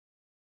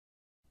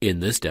In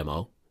this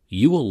demo,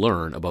 you will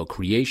learn about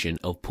creation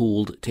of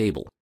pooled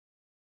table.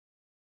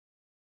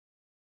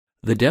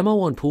 The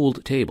demo on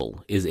pooled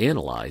table is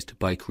analyzed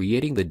by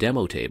creating the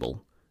demo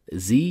table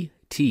ZTPOOL.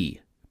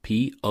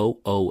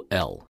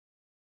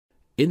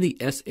 In the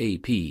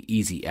SAP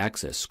Easy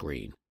Access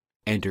screen,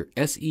 enter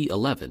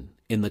SE11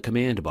 in the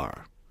command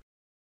bar.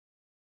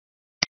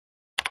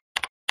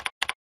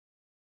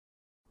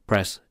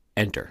 Press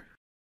Enter.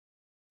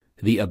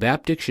 The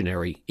ABAP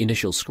Dictionary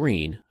initial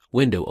screen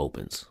window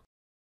opens.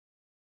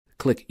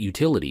 Click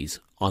Utilities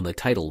on the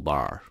title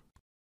bar.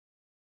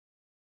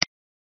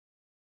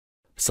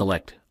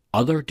 Select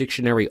Other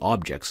Dictionary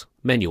Objects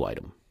menu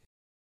item.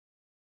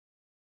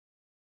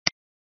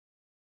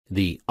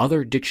 The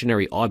Other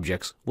Dictionary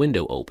Objects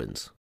window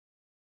opens.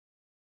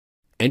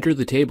 Enter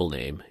the table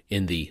name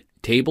in the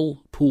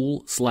Table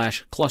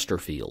Pool/Cluster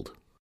field.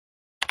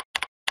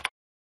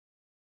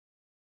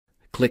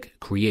 Click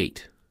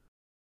Create.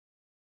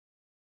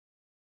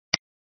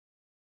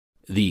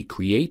 The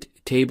Create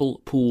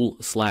Table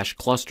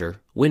Pool/Cluster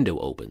window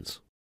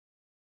opens.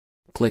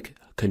 Click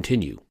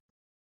Continue.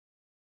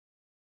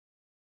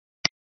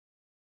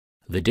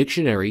 The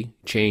Dictionary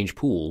Change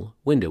Pool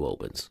window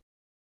opens.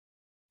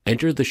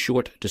 Enter the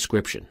short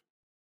description.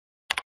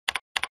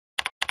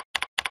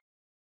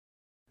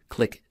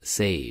 Click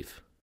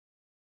Save.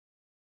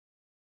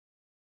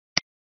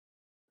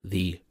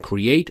 The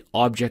Create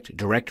Object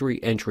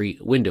Directory Entry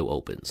window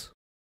opens.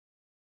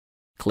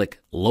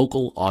 Click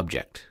Local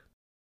Object.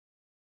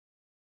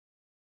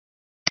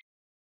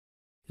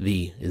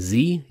 The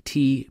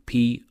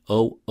ZTPOOL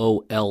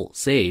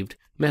saved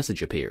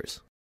message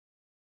appears.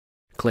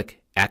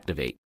 Click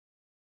Activate.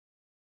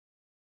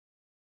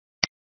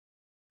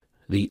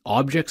 The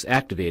Objects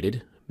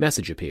Activated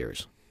message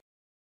appears.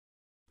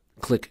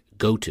 Click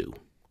Go To.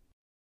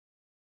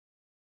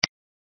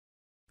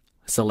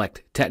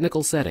 Select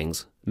Technical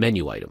Settings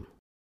menu item.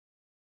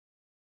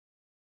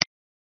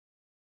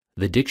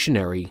 The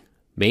Dictionary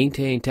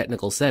Maintain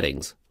Technical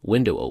Settings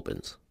window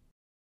opens.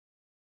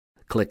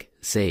 Click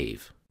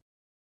Save.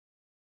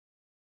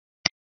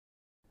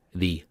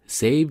 The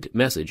saved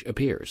message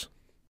appears.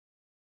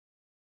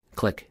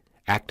 Click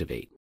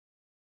Activate.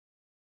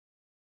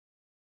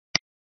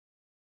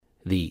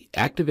 The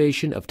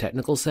Activation of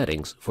Technical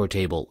Settings for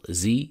Table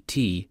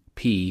ZTPOOL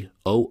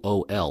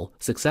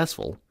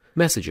Successful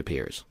message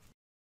appears.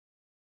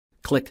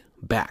 Click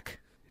Back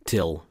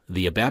till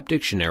the ABAP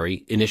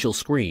Dictionary initial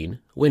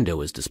screen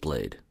window is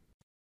displayed.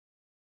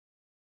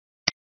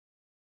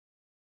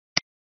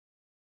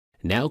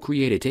 Now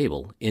create a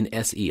table in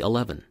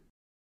SE11.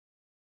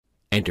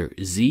 Enter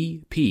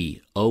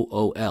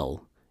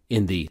ZPOOL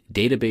in the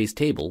Database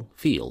Table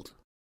field.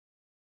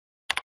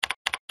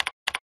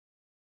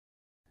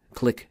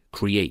 Click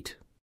Create.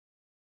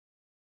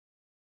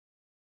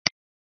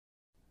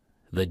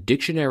 The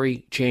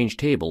Dictionary Change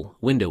Table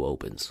window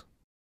opens.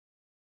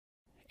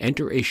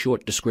 Enter a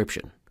short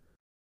description.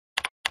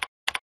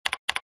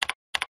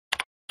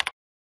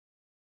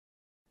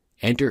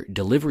 Enter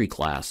Delivery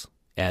Class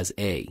as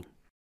A.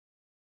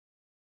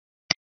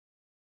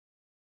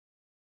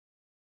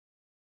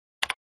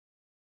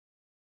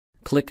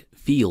 Click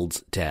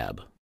Fields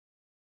tab.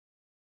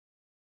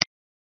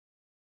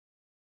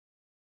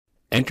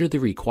 Enter the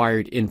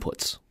required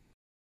inputs.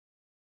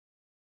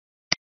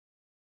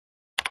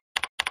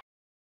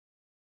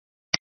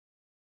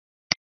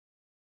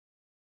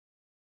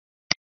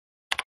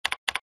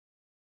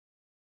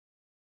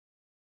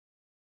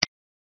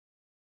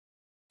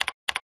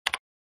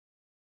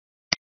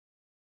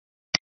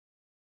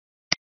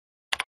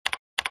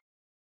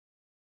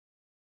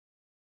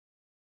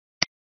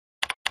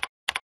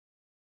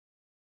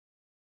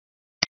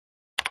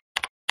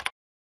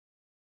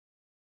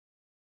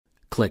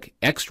 Click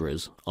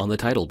Extras on the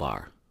title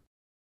bar.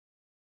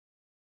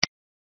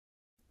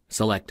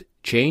 Select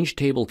Change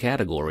Table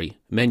Category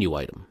menu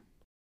item.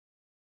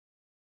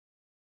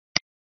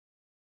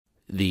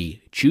 The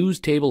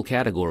Choose Table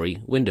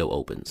Category window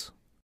opens.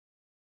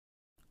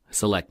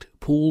 Select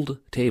Pooled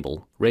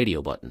Table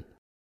radio button.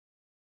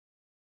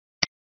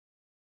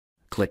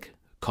 Click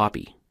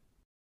Copy.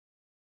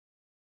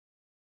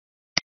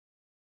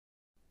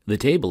 The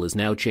table is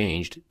now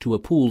changed to a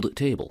pooled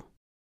table.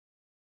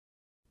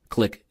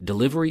 Click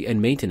Delivery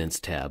and Maintenance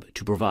tab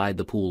to provide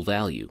the pool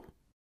value.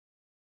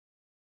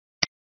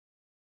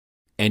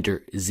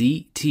 Enter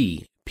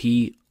ZTPOOL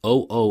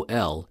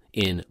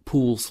in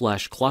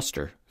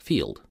Pool/Cluster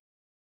field.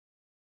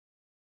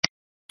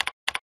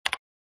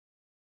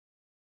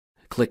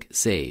 Click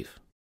Save.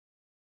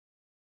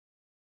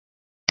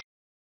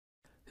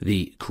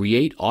 The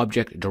Create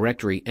Object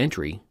Directory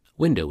Entry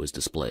window is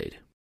displayed.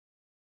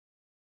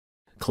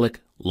 Click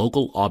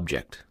Local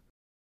Object.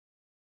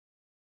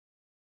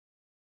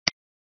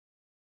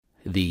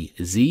 The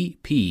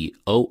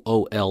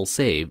ZPOOL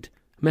saved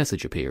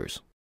message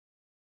appears.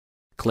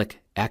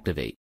 Click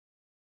Activate.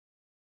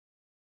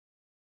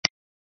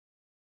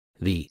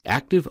 The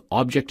Active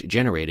Object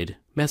Generated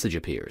message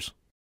appears.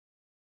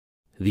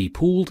 The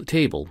pooled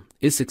table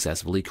is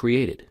successfully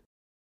created.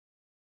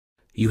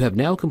 You have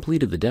now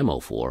completed the demo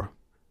for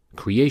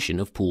Creation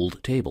of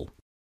pooled table.